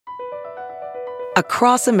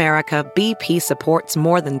Across America, BP supports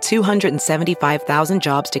more than 275,000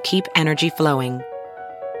 jobs to keep energy flowing.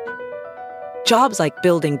 Jobs like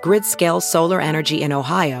building grid-scale solar energy in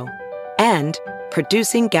Ohio and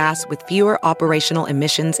producing gas with fewer operational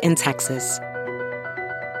emissions in Texas.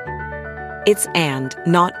 It's and,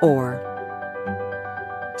 not or.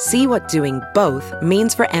 See what doing both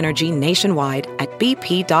means for energy nationwide at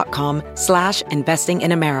bp.com/investing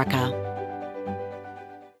in America.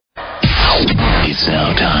 It's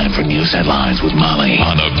now time for news headlines with Molly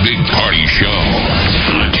on the Big Party Show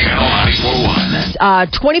on Channel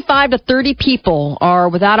 941. 25 to 30 people are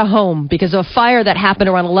without a home because of a fire that happened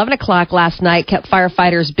around 11 o'clock last night, kept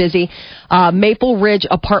firefighters busy. Maple Ridge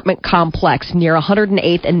apartment complex near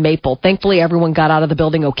 108th and Maple. Thankfully, everyone got out of the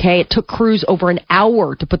building okay. It took crews over an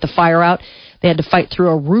hour to put the fire out. They had to fight through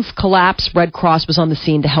a roof collapse. Red Cross was on the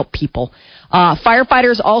scene to help people.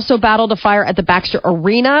 Firefighters also battled a fire at the Baxter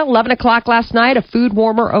Arena. 11 o'clock last night, a food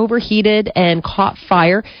warmer overheated and caught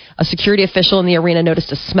fire. A security official in the arena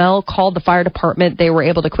noticed a smell, called the fire department. They were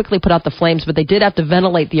able to quickly put out the flames, but they did have to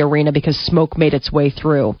ventilate the arena because smoke made its way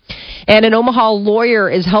through. And an Omaha lawyer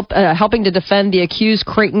is helping to defend the accused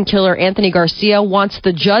Creighton killer. Anthony Garcia wants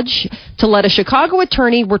the judge to let a Chicago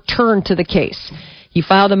attorney return to the case. He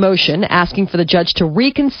filed a motion asking for the judge to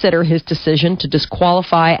reconsider his decision to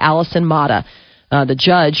disqualify Allison Mata. The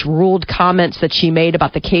judge ruled comments that she made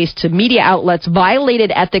about the case to media outlets violated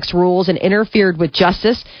ethics rules and interfered with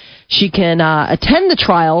justice. She can attend the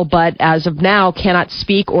trial, but as of now cannot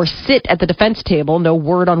speak or sit at the defense table. No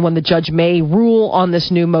word on when the judge may rule on this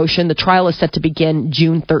new motion. The trial is set to begin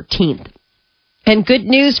June 13th. And good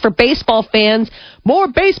news for baseball fans. More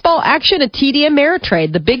baseball action at TD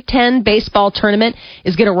Ameritrade. The Big Ten baseball tournament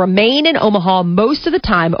is going to remain in Omaha most of the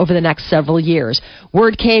time over the next several years.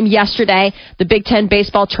 Word came yesterday. The Big Ten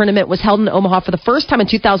baseball tournament was held in Omaha for the first time in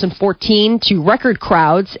 2014 to record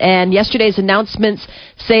crowds. And yesterday's announcements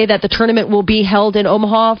say that the tournament will be held in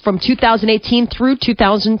Omaha from 2018 through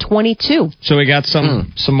 2022. So we got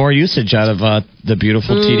some more usage out of the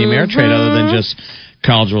beautiful TD Ameritrade other than just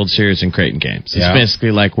College World Series and Creighton games. It's basically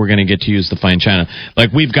like we're going to get to use the fine china.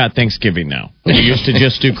 Like we've got Thanksgiving now. We used to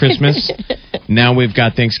just do Christmas. Now we've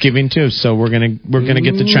got Thanksgiving too. So we're gonna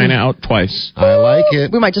get the china out twice. I like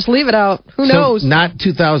it. We might just leave it out. Who knows? Not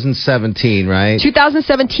 2017, right?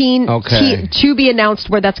 2017 Okay. To be announced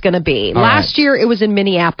where that's going to be. Last year it was in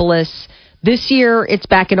Minneapolis. This year, it's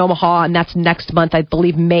back in Omaha, and that's next month, I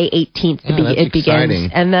believe, May 18th. It begins. Exciting.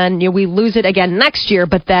 And then we lose it again next year,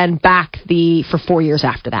 but then back for 4 years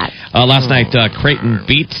after that. Last night, Creighton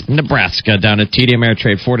beat Nebraska down at TD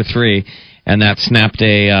Ameritrade 4-3, and that snapped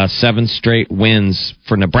a 7 straight wins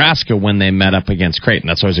for Nebraska when they met up against Creighton.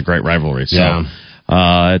 That's always a great rivalry. So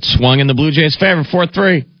it swung in the Blue Jays' favor,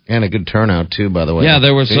 4-3. And a good turnout, too, by the way. Yeah,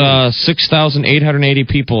 there was 6,880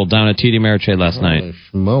 people down at TD Ameritrade last night.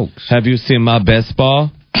 Smokes. Have you seen my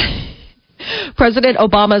baseball? President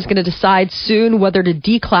Obama is going to decide soon whether to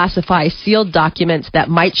declassify sealed documents that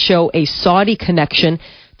might show a Saudi connection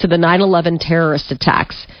to the 9/11 terrorist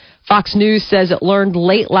attacks. Fox News says it learned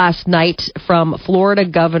late last night from Florida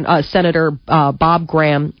Senator Bob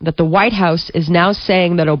Graham that the White House is now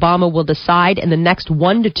saying that Obama will decide in the next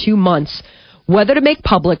 1 to 2 months whether to make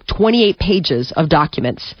public 28 pages of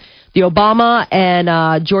documents. The Obama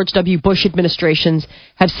and George W. Bush administrations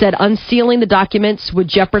have said unsealing the documents would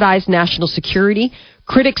jeopardize national security.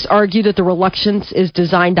 Critics argue that the reluctance is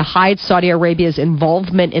designed to hide Saudi Arabia's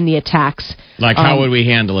involvement in the attacks. Like, how would we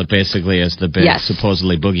handle it, basically, as the big,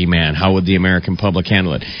 supposedly boogeyman? How would the American public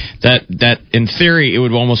handle it? That, in theory, it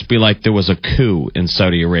would almost be like there was a coup in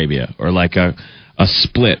Saudi Arabia, or like a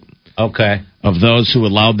split. Okay. Of those who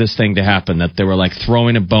allowed this thing to happen, that they were like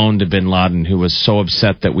throwing a bone to bin Laden, who was so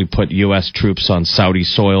upset that we put U.S. troops on Saudi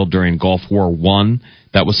soil during Gulf War I.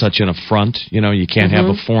 That was such an affront. You know, you can't have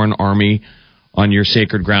a foreign army on your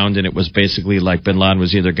sacred ground, and it was basically like bin Laden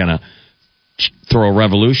was either going to throw a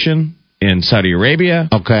revolution in Saudi Arabia,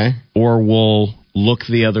 or we'll look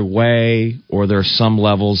the other way, or there are some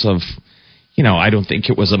levels of, I don't think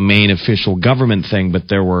it was a main official government thing, but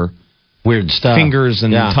there were weird stuff, fingers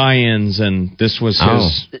and tie-ins, and this was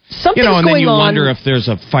his. Something's and then you going wonder if there's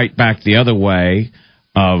a fight back the other way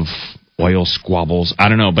of oil squabbles. I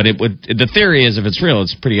don't know, but the theory is, if it's real,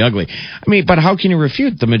 it's pretty ugly. I mean, but how can you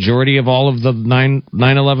refute the majority of all of the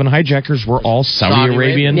 9/11 hijackers were all Saudi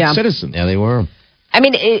Arabian citizens? Yeah, they were. I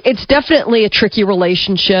mean, it's definitely a tricky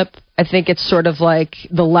relationship. I think it's sort of like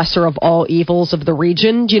the lesser of all evils of the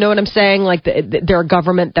region. Do you know what I'm saying? Like they're a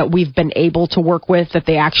government that we've been able to work with, that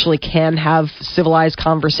they actually can have civilized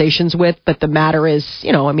conversations with. But the matter is,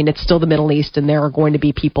 it's still the Middle East, and there are going to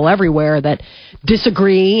be people everywhere that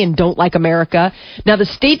disagree and don't like America. Now, the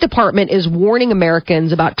State Department is warning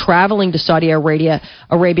Americans about traveling to Saudi Arabia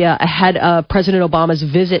ahead of President Obama's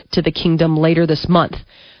visit to the kingdom later this month.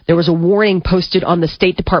 There was a warning posted on the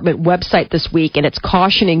State Department website this week, and it's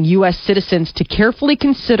cautioning U.S. citizens to carefully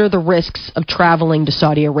consider the risks of traveling to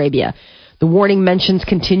Saudi Arabia. The warning mentions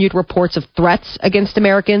continued reports of threats against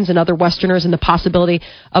Americans and other Westerners and the possibility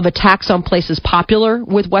of attacks on places popular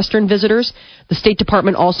with Western visitors. The State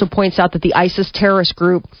Department also points out that the ISIS terrorist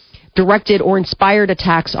group directed or inspired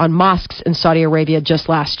attacks on mosques in Saudi Arabia just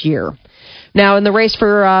last year. Now, in the race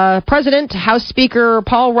for president, House Speaker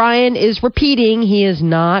Paul Ryan is repeating he is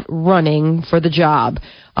not running for the job.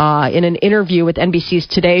 In an interview with NBC's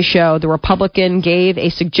Today Show, the Republican gave a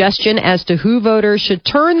suggestion as to who voters should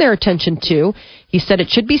turn their attention to. He said it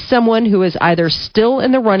should be someone who is either still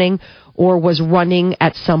in the running or was running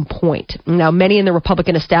at some point. Now, many in the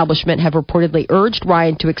Republican establishment have reportedly urged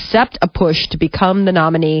Ryan to accept a push to become the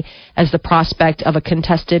nominee as the prospect of a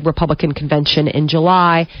contested Republican convention in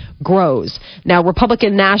July grows. Now,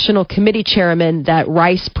 Republican National Committee Chairman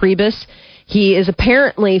Reince Priebus, he is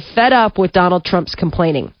apparently fed up with Donald Trump's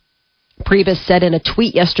complaining. Priebus said in a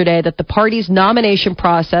tweet yesterday that the party's nomination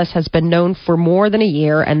process has been known for more than a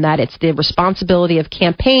year and that it's the responsibility of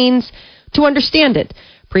campaigns to understand it.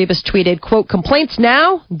 Priebus tweeted, quote, "Complaints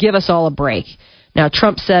now? Give us all a break." Now,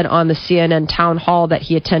 Trump said on the CNN town hall that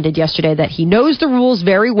he attended yesterday that he knows the rules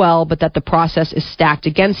very well, but that the process is stacked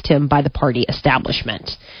against him by the party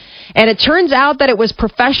establishment. And it turns out that it was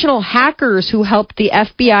professional hackers who helped the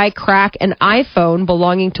FBI crack an iPhone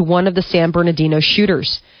belonging to one of the San Bernardino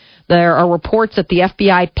shooters. There are reports that the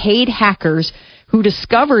FBI paid hackers who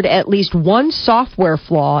discovered at least one software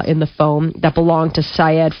flaw in the phone that belonged to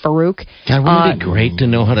Syed Farouk. God, wouldn't it be great to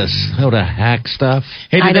know how to hack stuff?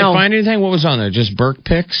 Hey, did they find anything? What was on there? Just Burke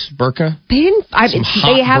pics? Burka? Some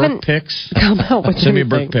hot they haven't Burke pics? come out with Send me a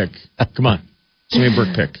anything. Burke pic. Come on. Send me a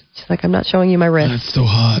Burke pic. She's like, I'm not showing you my wrist. That's so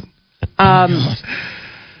hot.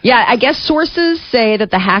 Yeah, I guess sources say that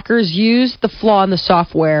the hackers used the flaw in the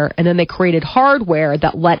software and then they created hardware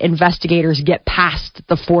that let investigators get past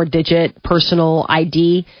the 4-digit personal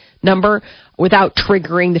ID number without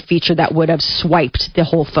triggering the feature that would have swiped the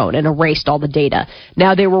whole phone and erased all the data.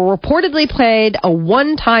 Now, they were reportedly paid a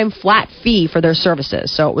one-time flat fee for their services,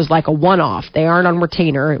 so it was like a one-off. They aren't on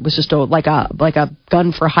retainer. It was just like a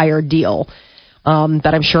gun-for-hire deal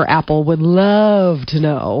that I'm sure Apple would love to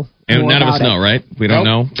know. And none of us know, right? We don't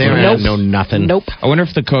know. They don't know nothing. Nope. I wonder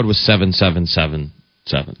if the code was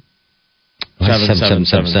 7777.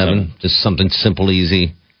 7777. Just something simple,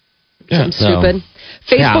 easy. Yeah, stupid.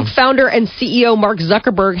 Facebook founder and CEO Mark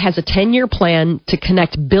Zuckerberg has a 10-year plan to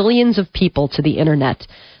connect billions of people to the internet.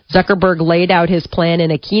 Zuckerberg laid out his plan in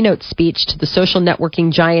a keynote speech to the social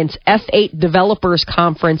networking giant's F8 Developers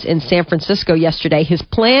Conference in San Francisco yesterday. His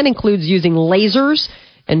plan includes using lasers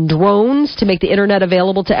and drones to make the internet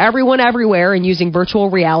available to everyone everywhere and using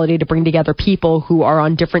virtual reality to bring together people who are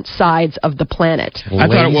on different sides of the planet. I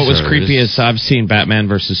thought what was creepy is I've seen Batman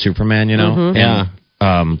versus Superman, you know? Mm-hmm.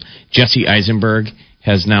 Yeah. Jesse Eisenberg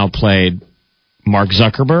has now played Mark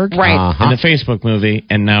Zuckerberg in the Facebook movie,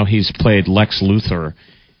 and now he's played Lex Luthor.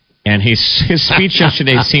 And his speech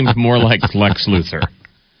yesterday seemed more like Lex Luthor.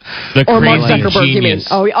 Or Mark Zuckerberg, genius.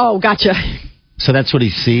 you mean? Oh, gotcha. So that's what he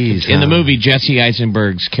sees. In the movie, Jesse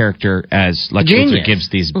Eisenberg's character as Lex Luthor gives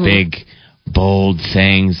these big, bold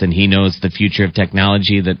things, and he knows the future of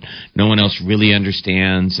technology that no one else really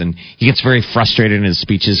understands, and he gets very frustrated in his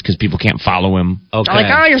speeches because people can't follow him. Okay.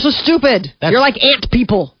 Like, oh, you're so stupid. You're like ant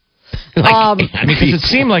people. Because it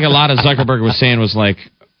seemed like a lot of Zuckerberg was saying was like,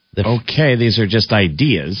 okay, these are just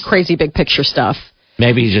ideas. Crazy big picture stuff.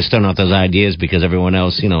 Maybe he's just throwing out those ideas because everyone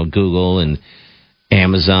else, Google and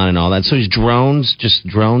Amazon and all that. So he's just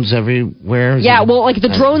drones everywhere? Yeah, well, like the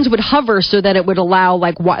drones would hover so that it would allow,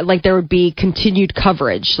 like there would be continued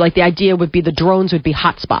coverage. Like the idea would be the drones would be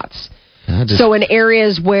hotspots. So in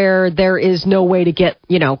areas where there is no way to get,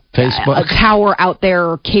 Facebook. a tower out there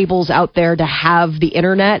or cables out there to have the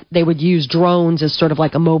internet, they would use drones as sort of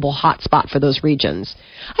like a mobile hotspot for those regions.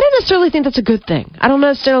 I don't necessarily think that's a good thing. I don't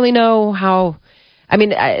necessarily know how...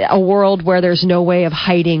 a world where there's no way of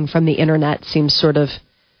hiding from the internet seems sort of,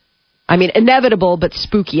 inevitable but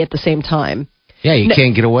spooky at the same time. Yeah, you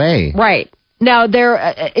can't get away. Right. Now,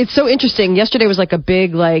 it's so interesting. Yesterday was like a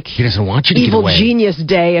big, he doesn't want you to get away. Evil genius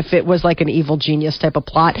day if it was like an evil genius type of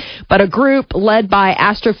plot. But a group led by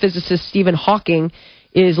astrophysicist Stephen Hawking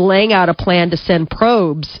is laying out a plan to send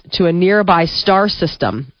probes to a nearby star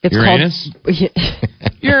system. It's Uranus?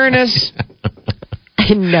 called Uranus.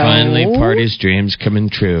 No. Finally, Party's dreams coming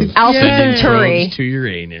true. Alpha Sending Centauri. probes to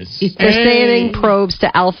Uranus. They're sending probes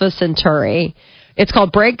to Alpha Centauri. It's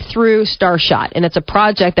called Breakthrough Starshot, and it's a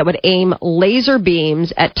project that would aim laser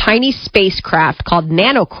beams at tiny spacecraft called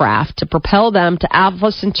nanocraft to propel them to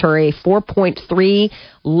Alpha Centauri 4.3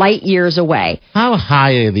 light years away. How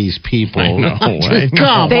high are these people? I know, right?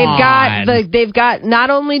 Come They've got not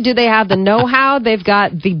only do they have the know-how, they've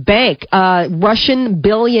got the bank. Russian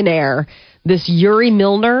billionaire, this Yuri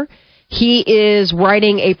Milner, he is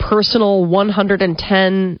writing a personal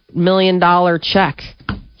 $110 million check.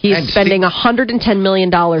 He's spending $110 million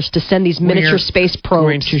to send these miniature space probes.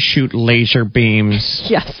 Going to shoot laser beams.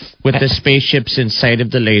 Yes. With the spaceships inside of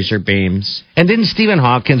the laser beams. And didn't Stephen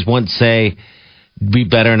Hawking once say, we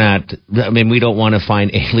better not, we don't want to find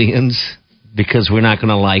aliens because we're not going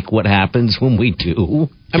to like what happens when we do?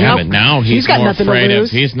 But now he's got more nothing to afraid of,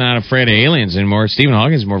 lose. he's not afraid of aliens anymore. Stephen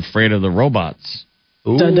Hawking's more afraid of the robots.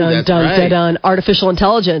 Ooh, Dun, dun, that's dun, right. dun, dun. Artificial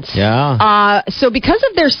intelligence. Yeah. So because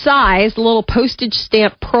of their size, the little postage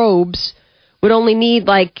stamp probes would only need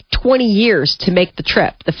like 20 years to make the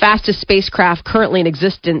trip. The fastest spacecraft currently in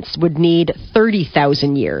existence would need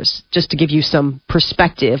 30,000 years, just to give you some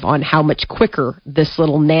perspective on how much quicker this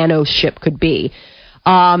little nano ship could be.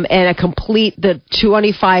 And complete the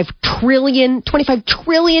 25 trillion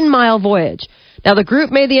mile voyage. Now, the group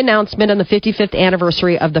made the announcement on the 55th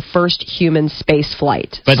anniversary of the first human space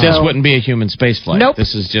flight. But this wouldn't be a human space flight. Nope.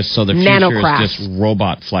 This is just so the future Nanocraft. is just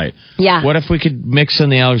robot flight. Yeah. What if we could mix in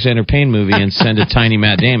the Alexander Payne movie and send a tiny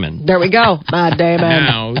Matt Damon? There we go. Matt Damon.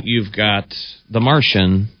 Now you've got The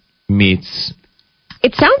Martian meets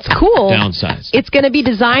It sounds cool. Downsized. It's going to be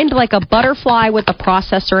designed like a butterfly with a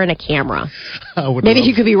processor and a camera. Maybe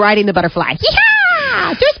you could be riding the butterfly.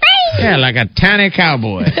 Yeehaw! Through space! Yeah, like a tiny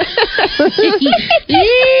cowboy. He's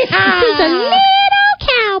a little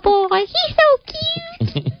cowboy. He's so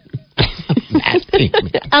cute.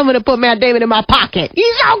 I'm going to put Matt Damon in my pocket.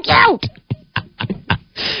 He's so cute.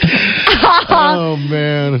 Oh,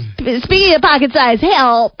 man. Speaking of pocket-sized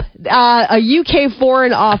help, a UK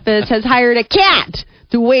foreign office has hired a cat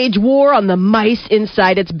to wage war on the mice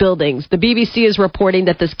inside its buildings. The BBC is reporting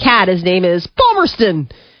that this cat, his name is Palmerston,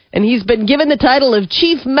 and he's been given the title of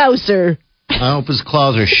Chief Mouser. I hope his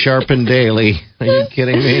claws are sharpened daily. Are you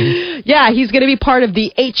kidding me? Yeah, he's going to be part of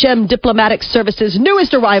the HM Diplomatic Service's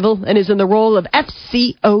newest arrival and is in the role of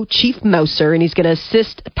FCO Chief Mouser, and he's going to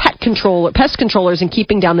assist pest controllers in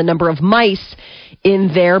keeping down the number of mice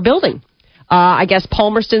in their building. I guess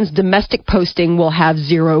Palmerston's domestic posting will have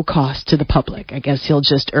zero cost to the public. I guess he'll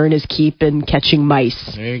just earn his keep in catching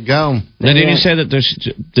mice. There you go. Now, didn't you say that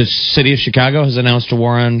the city of Chicago has announced a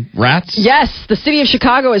war on rats? Yes, the city of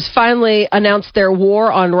Chicago has finally announced their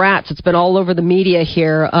war on rats. It's been all over the media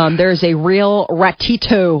here. There's a real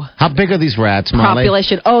ratito How big are these rats, Molly?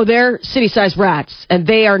 population. Oh, they're city-sized rats, and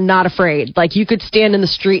they are not afraid. Like, you could stand in the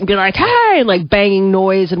street and be like, hey, and like banging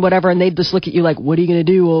noise and whatever, and they'd just look at you like, what are you going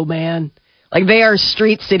to do, old man? Like, they are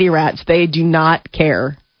street city rats. They do not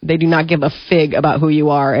care. They do not give a fig about who you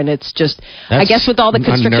are, and it's just, I guess with all the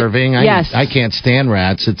constriction. Unnerving. Yes. I can't stand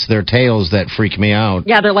rats. It's their tails that freak me out.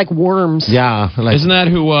 Yeah, they're like worms. Yeah. Like, Isn't that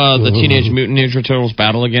who the Teenage Mutant Ninja Turtles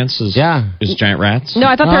battle against? Is giant rats? No,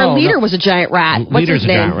 I thought their Oh, leader no. was a giant rat. What's Leader's his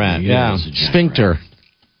name? a giant rat. Yeah. is a giant Sphincter.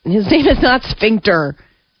 His name is not Sphincter.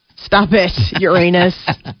 Stop it, Uranus.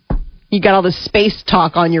 You got all this space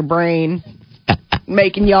talk on your brain,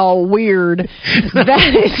 making y'all weird.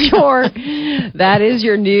 That is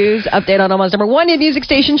your news update on Omaha's number one hit music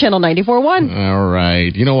station, Channel 94.1. All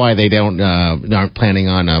right. You know why they aren't planning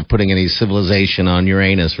on putting any civilization on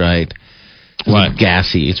Uranus, right? What?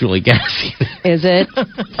 Gassy. It's really gassy. Is it?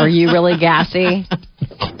 Are you really gassy?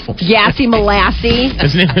 Gassy Molassy?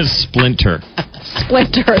 His name is Splinter.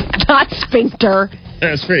 Splinter, not Sphincter.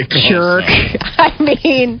 That's pretty cool. Jerk. I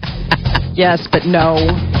mean, yes, but no.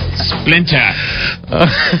 Splinter.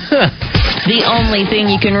 The only thing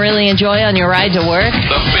you can really enjoy on your ride to work,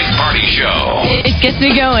 The Big Party Show. it gets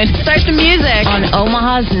me going. Start the music on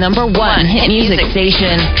Omaha's number one hit music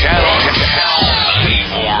station. Channel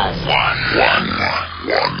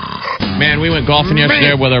 94.1. Man, we went golfing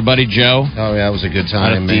yesterday with our buddy Joe Oh, yeah, it was a good out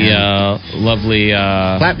time, at the man. lovely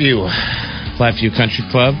Flatview Country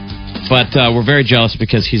Club. But we're very jealous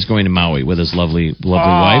because he's going to Maui with his lovely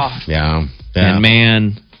wife. Yeah. And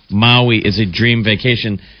man, Maui is a dream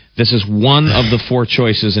vacation. This is one of the four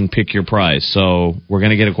choices in Pick Your Prize. So we're going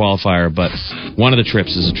to get a qualifier, but one of the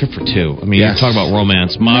trips is a trip for two. I mean, Yes. you talk about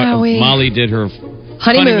romance. Maui. Molly did her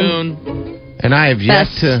Honeymoon. And I have yet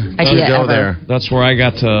to idea go ever. there. That's where I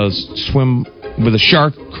got to swim with a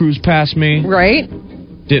shark cruise past me. Right?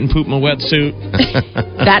 Didn't poop my wetsuit.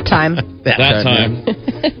 That time. That time.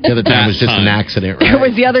 The other time was just an accident, right? It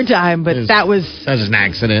was the other time, but that was an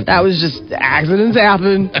accident. That was just accidents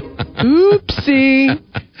happen. Oopsie.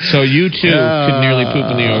 So you too could nearly poop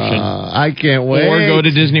in the ocean. I can't wait. Or go to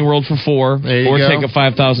Disney World for 4. There you or go. take a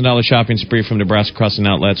 $5,000 shopping spree from Nebraska Crossing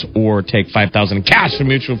Outlets. Or take $5,000 in cash from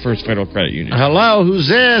Mutual First Federal Credit Union. Hello, who's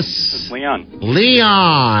this? Leon.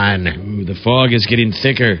 Leon. Ooh, the fog is getting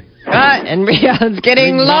thicker. And Rion's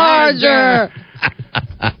getting larger.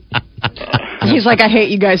 He's like, I hate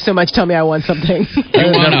you guys so much. Tell me I won something.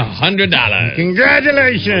 You won $100.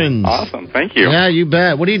 Congratulations. Awesome. Thank you. Yeah, you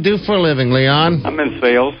bet. What do you do for a living, Leon? I'm in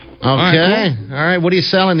sales. Okay. All right. What are you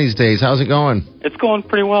selling these days? How's it going? It's going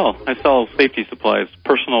pretty well. I sell safety supplies,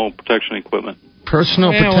 personal protection equipment.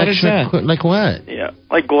 Personal Yeah, what is protection that? equipment? Like what? Yeah,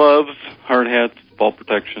 like gloves, hard hats, fall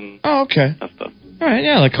protection, Oh, okay. that stuff. All right,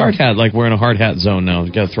 yeah, like hard hat. Like we're in a hard hat zone now.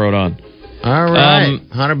 You got to throw it on. All right.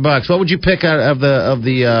 $100. What would you pick out of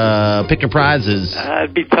the pick your prizes?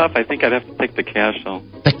 It'd be tough. I think I'd have to take the cash, though.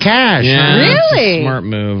 The cash. Yeah, Huh? it's a Really? smart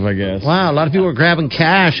move, I guess. Wow, a lot of people are grabbing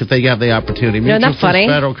cash if they have the opportunity. Yeah, Mutual that's funny.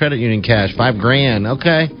 First Federal Credit Union cash, $5,000.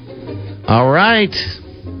 Okay. All right.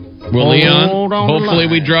 Well, Leon, Hold on the hopefully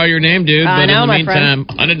we line. draw your name, dude. I But know, in the my meantime,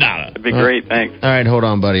 friend. $100. It'd be great. Thanks. All right, hold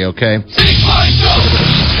on, buddy. Okay. Wake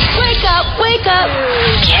up, wake up.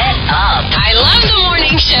 Get up. I love the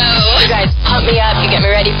morning show. You guys pump me up. You get me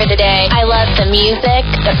ready for the day. I love the music,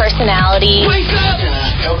 the personality. Wake up!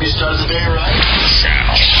 Help you start the day right.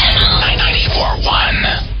 Channel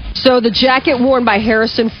 94.1. So the jacket worn by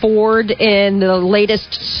Harrison Ford in the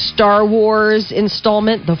latest Star Wars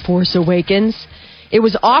installment, The Force Awakens, it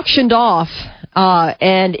was auctioned off,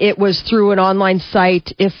 and it was through an online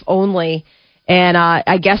site, if only, and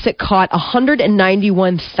I guess it caught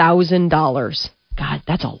 $191,000. God,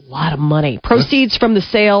 that's a lot of money. Proceeds from the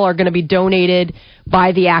sale are going to be donated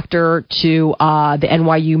by the actor to the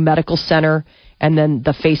NYU Medical Center and then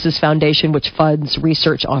the Faces Foundation, which funds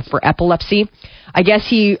research for epilepsy. I guess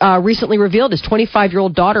he recently revealed his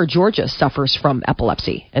 25-year-old daughter, Georgia, suffers from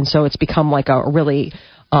epilepsy. And so it's become like a really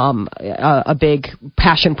a big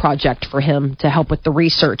passion project for him to help with the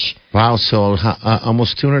research. Wow, so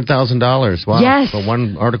almost $200,000. Wow. Yes. For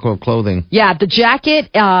one article of clothing. Yeah, the jacket,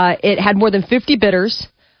 it had more than 50 bidders.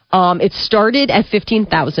 It started at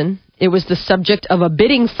 $15,000. It was the subject of a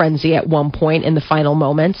bidding frenzy at one point in the final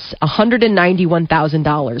moments.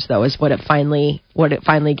 $191,000 though is what it finally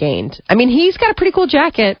gained. I mean, he's got a pretty cool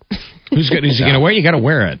jacket. Is he going to wear it? You got to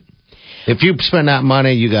wear it. If you spend that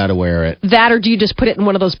money, you got to wear it. That, or do you just put it in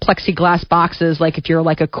one of those plexiglass boxes? Like if you're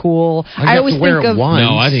like a cool. I always wear it once.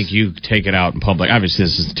 No, I think you take it out in public. Obviously,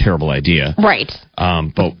 this is a terrible idea. Right.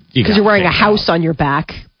 But Because you're wearing a house on your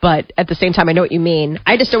back. But at the same time, I know what you mean.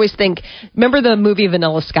 I just always think, remember the movie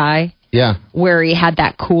Vanilla Sky? Yeah. Where he had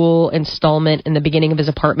that cool installment in the beginning of his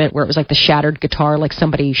apartment where it was like the shattered guitar, like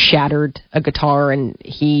somebody shattered a guitar and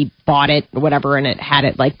he bought it or whatever, and it had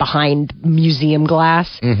it like behind museum glass.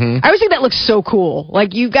 Mm-hmm. I always think that looks so cool.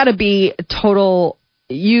 Like you've got to be a total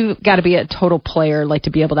player, like to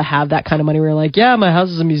be able to have that kind of money where you're like, yeah, my house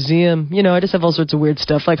is a museum. You know, I just have all sorts of weird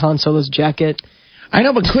stuff like Han Solo's jacket. I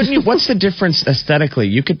know, but couldn't you? What's the difference aesthetically?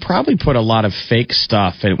 You could probably put a lot of fake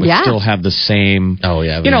stuff, and it would still have the same. Oh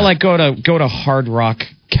yeah, you know, like go to Hard Rock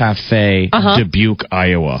Cafe, Dubuque,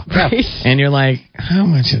 Iowa, Right. and you're like, how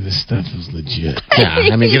much of this stuff is legit?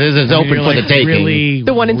 Yeah, I mean, it's open for the taking. Really,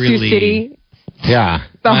 The one in Sioux City. Yeah.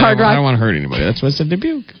 The Hard Rock. I don't want to hurt anybody. That's what's in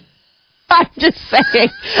Dubuque. I'm just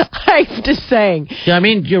saying. Yeah, I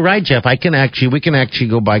mean, you're right, Jeff. We can actually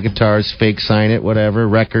go buy guitars, fake sign it, whatever,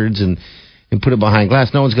 records, and put it behind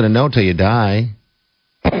glass. No one's going to know till you die.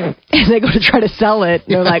 And they go to try to sell it.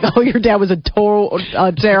 And they're like, oh, your dad was a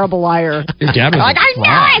terrible liar. Your dad was like, a I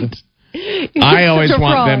fraud. know it! I always Such a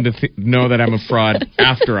want fraud. them to know that I'm a fraud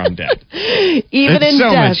after I'm dead. Even It's in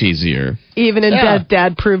so death. much easier. Even in Yeah. death,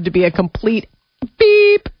 Dad proved to be a complete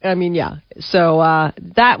beep. I mean, yeah. So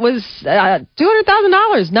that was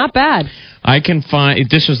 $200,000. Not bad. I can find.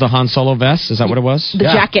 This was the Han Solo vest. Is that what it was? The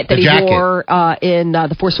jacket that the he jacket. wore in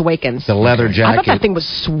The Force Awakens. The leather jacket. I thought that thing was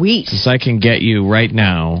sweet. This I can get you right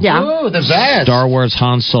now. Yeah. Oh, the vest. Star Wars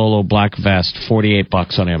Han Solo black vest,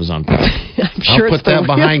 $48 on Amazon. I'm I'll sure put it's the that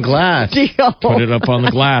behind real glass. deal. Put it up on the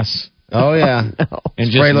glass. Oh, yeah. And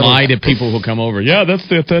just Spray little- lie to people who come over. Yeah, that's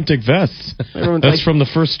the authentic vest. Everyone's That's like, from the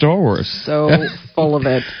first Star Wars. so full of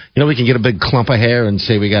it. You know, we can get a big clump of hair and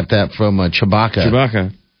say we got that from Chewbacca.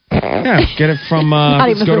 Chewbacca. Yeah, get it from. Not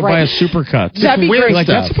even Let's go to the buy right- a supercut. That'd be great. Like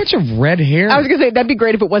that's a bunch of red hair. I was going to say, that'd be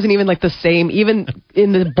great if it wasn't even like the same, even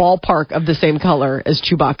in the ballpark of the same color as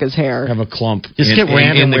Chewbacca's hair. Have a clump. Just get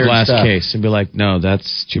random in the weird glass stuff. case and be like, no,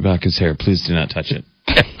 that's Chewbacca's hair. Please do not touch it.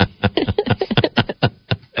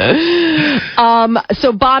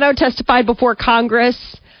 So Bono testified before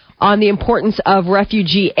Congress on the importance of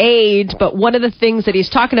refugee aid, but one of the things that he's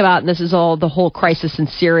talking about, and this is all the whole crisis in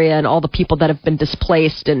Syria and all the people that have been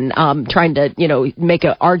displaced, and trying to make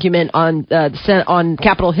an argument on on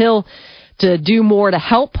Capitol Hill to do more to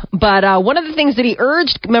help. But one of the things that he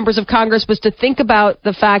urged members of Congress was to think about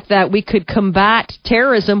the fact that we could combat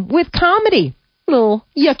terrorism with comedy. Little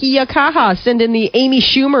yucky yuck haha. Send in the Amy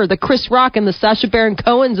Schumer, the Chris Rock, and the Sacha Baron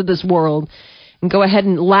Cohens of this world. And go ahead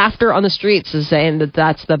and laughter on the streets is saying that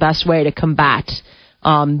that's the best way to combat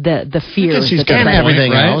the fear. And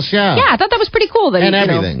everything else, yeah. Yeah, I thought that was pretty cool. That and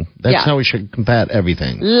everything. That's how we should combat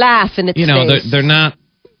everything. Laugh in its face. They're not.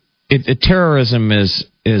 Terrorism is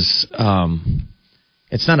it's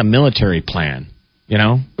not a military plan.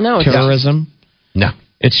 No, it's terrorism. No.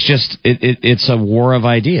 It's just it's a war of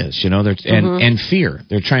ideas. And fear.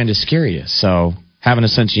 They're trying to scare you. So. Having a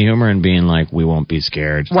sense of humor and being like, we won't be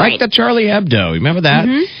scared. Right. Like the Charlie Hebdo. Remember that?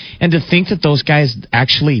 And to think that those guys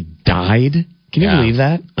actually died. Can you believe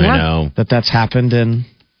that? I know. That's happened in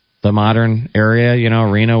the modern area,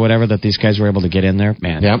 arena, whatever, that these guys were able to get in there.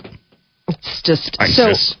 Man. Yep. It's just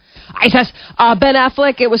ISIS. ISIS. Ben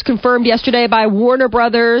Affleck, it was confirmed yesterday by Warner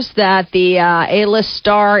Brothers that the A-list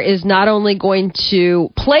star is not only going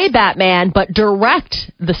to play Batman, but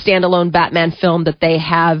direct the standalone Batman film that they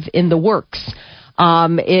have in the works.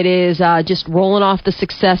 It is just rolling off the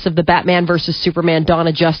success of the Batman versus Superman Dawn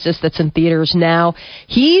of Justice that's in theaters now.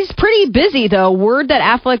 He's pretty busy, though. Word that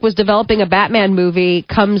Affleck was developing a Batman movie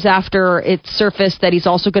comes after it surfaced that he's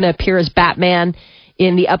also going to appear as Batman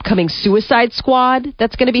in the upcoming Suicide Squad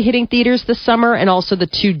that's going to be hitting theaters this summer, and also the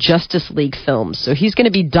 2 Justice League films. So he's going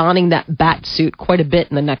to be donning that bat suit quite a bit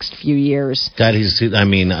in the next few years. God,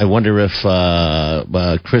 I wonder if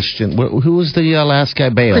Christian, who was the last guy,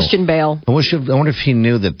 Bale? Christian Bale. I wonder if he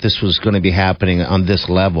knew that this was going to be happening on this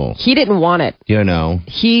level. He didn't want it.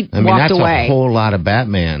 He walked that's away. A whole lot of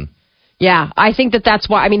Batman. Yeah, I think that's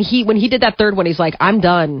why. I mean, when he did that third one, he's like, I'm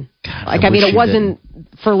done. God, it wasn't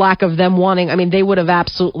for lack of them wanting. I mean, they would have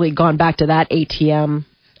absolutely gone back to that ATM.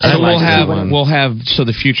 And we'll have so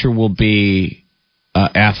the future will be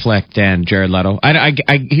Affleck and Jared Leto.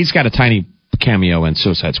 He's got a tiny cameo in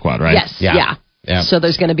Suicide Squad, right? Yes, yeah. So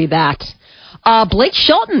there's going to be that. Blake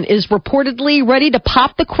Shelton is reportedly ready to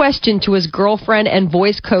pop the question to his girlfriend and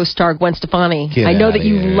voice co-star Gwen Stefani. I know that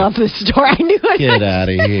you love this story. I knew it. Get out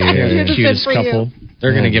of here. The cutest couple.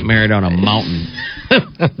 They're going to get married on a mountain.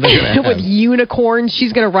 With unicorns.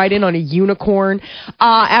 She's going to ride in on a unicorn.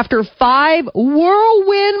 After 5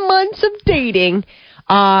 whirlwind months of dating,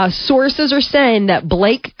 sources are saying that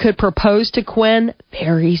Blake could propose to Gwen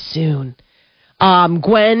very soon.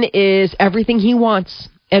 Gwen is everything he wants.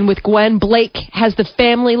 And with Gwen, Blake has the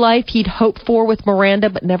family life he'd hoped for with Miranda,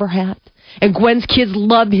 but never had. And Gwen's kids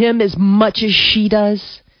love him as much as she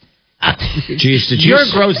does. Jeez, You're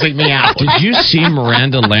grossing me out. Did you see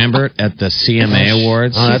Miranda Lambert at the CMA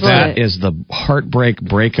Awards? That is the heartbreak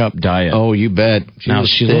breakup diet. Oh, you bet. She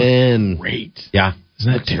looks great. Yeah.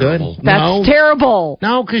 Isn't that terrible? Good. That's terrible.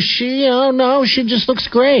 No, because she just looks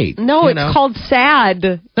great. No, it's called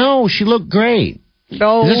sad. No, she looked great.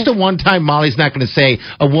 No. Is this the one time Molly's not going to say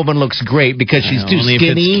a woman looks great because she's too only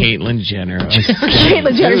skinny? If it's Caitlyn Jenner.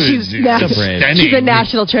 Caitlyn Jenner, she's a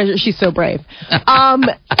national treasure. She's so brave.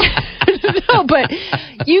 No, but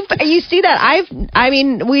you see that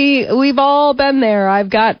we've all been there. I've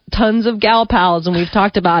got tons of gal pals, and we've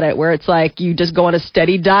talked about it, where it's like you just go on a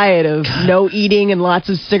steady diet of no eating and lots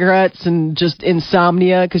of cigarettes and just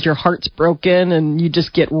insomnia because your heart's broken and you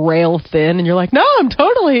just get rail thin, and you're like, no, I'm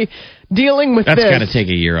totally dealing with this. That's got to take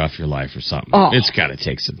a year off your life or something. Oh. It's got to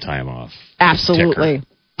take some time off. Absolutely.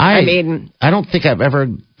 I don't think I've ever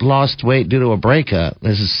lost weight due to a breakup.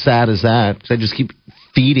 As sad as that, I just keep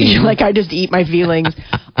feeding. You're like, I just eat my feelings.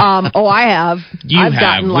 I have. I've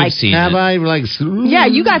gotten We've seen have it. I? Like, yeah,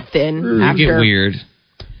 you got thin. You after. get weird.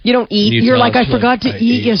 You don't eat. You're like, I forgot to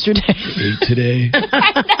eat yesterday. Ate today.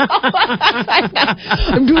 I know.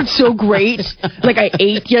 I'm doing so great. Like, I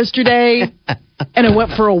ate yesterday, and I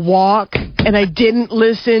went for a walk, and I didn't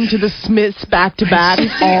listen to the Smiths back to back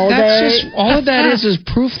all day. All of that is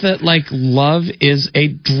proof that, like, love is a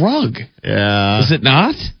drug. Yeah. Is it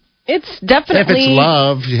not? It's definitely If it's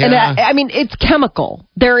love, yeah. And I mean, it's chemical.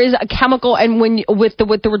 There is a chemical, and with the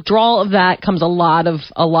withdrawal of that comes a lot of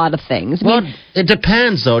things. Well, it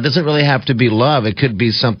depends, though. It doesn't really have to be love. It could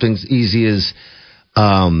be something as easy as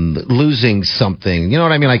losing something. You know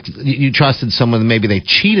what I mean? Like you trusted someone, and maybe they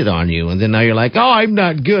cheated on you, and then now you're like, oh, I'm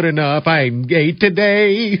not good enough. I ate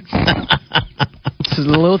today. This is a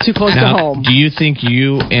little too close to home. Do you think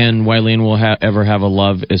you and Wileen will ever have a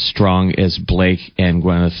love as strong as Blake and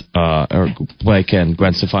Gwen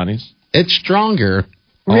Stefani's? It's stronger.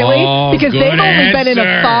 Really? Oh, because they've only been in a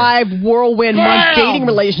answer. 5 whirlwind month dating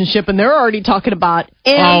relationship, and they're already talking about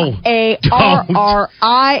MARRIAGE.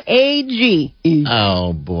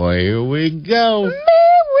 Oh, boy, here we go.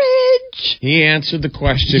 Marriage. He answered the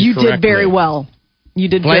question You correctly. did very well. You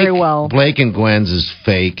did very well. Blake and Gwen's is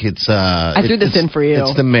fake. It's I threw this in for you.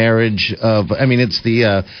 It's the marriage of. I mean, it's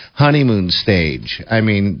the honeymoon stage. I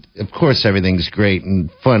mean, of course, everything's great and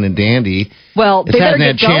fun and dandy. Well, it they better hasn't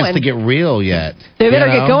had get a chance going. to get real yet. They better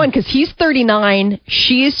get going because he's 39,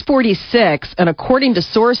 she's 46, and according to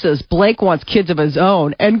sources, Blake wants kids of his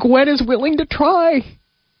own, and Gwen is willing to try.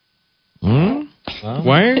 Why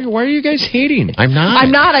are you guys hating? I'm not.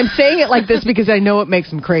 I'm saying it like this because I know it makes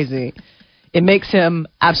him crazy. It makes him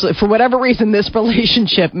absolutely, for whatever reason, this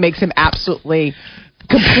relationship makes him absolutely,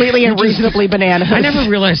 completely and reasonably bananas. I never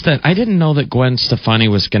realized that. I didn't know that Gwen Stefani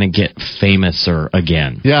was going to get famouser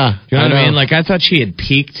again. Yeah. You know what I mean? Like, I thought she had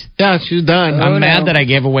peaked. Yeah, she's done. I'm mad that I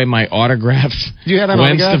gave away my autographed You had an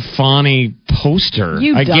Gwen autograph? Stefani poster.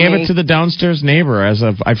 You I dummy. gave it to the downstairs neighbor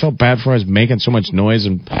I felt bad for I was making so much noise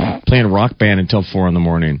and playing Rock Band until 4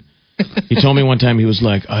 a.m. He told me one time, he was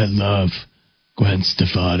like, I love Gwen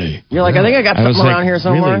Stefani. You're like, I think I got something around here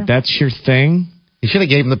somewhere. Really? That's your thing? You should have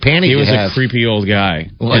gave him the panties. He was you a have. creepy old guy.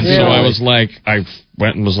 Well, and so yeah. I was like, I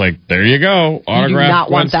went and was like, there you go. Autograph not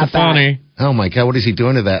Gwen want that Stefani. Oh, my God. What is he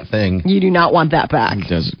doing to that thing? You do not want that back. He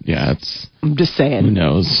does, yeah, it's, I'm just saying. who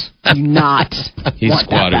knows? Do not He want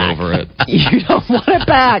that squatted back. over it. You don't want it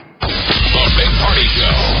back. The Big Party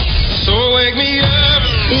Show. So wake me up.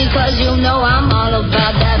 Because you know I'm all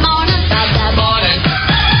about that morning.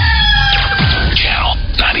 Channel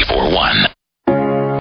 94.1.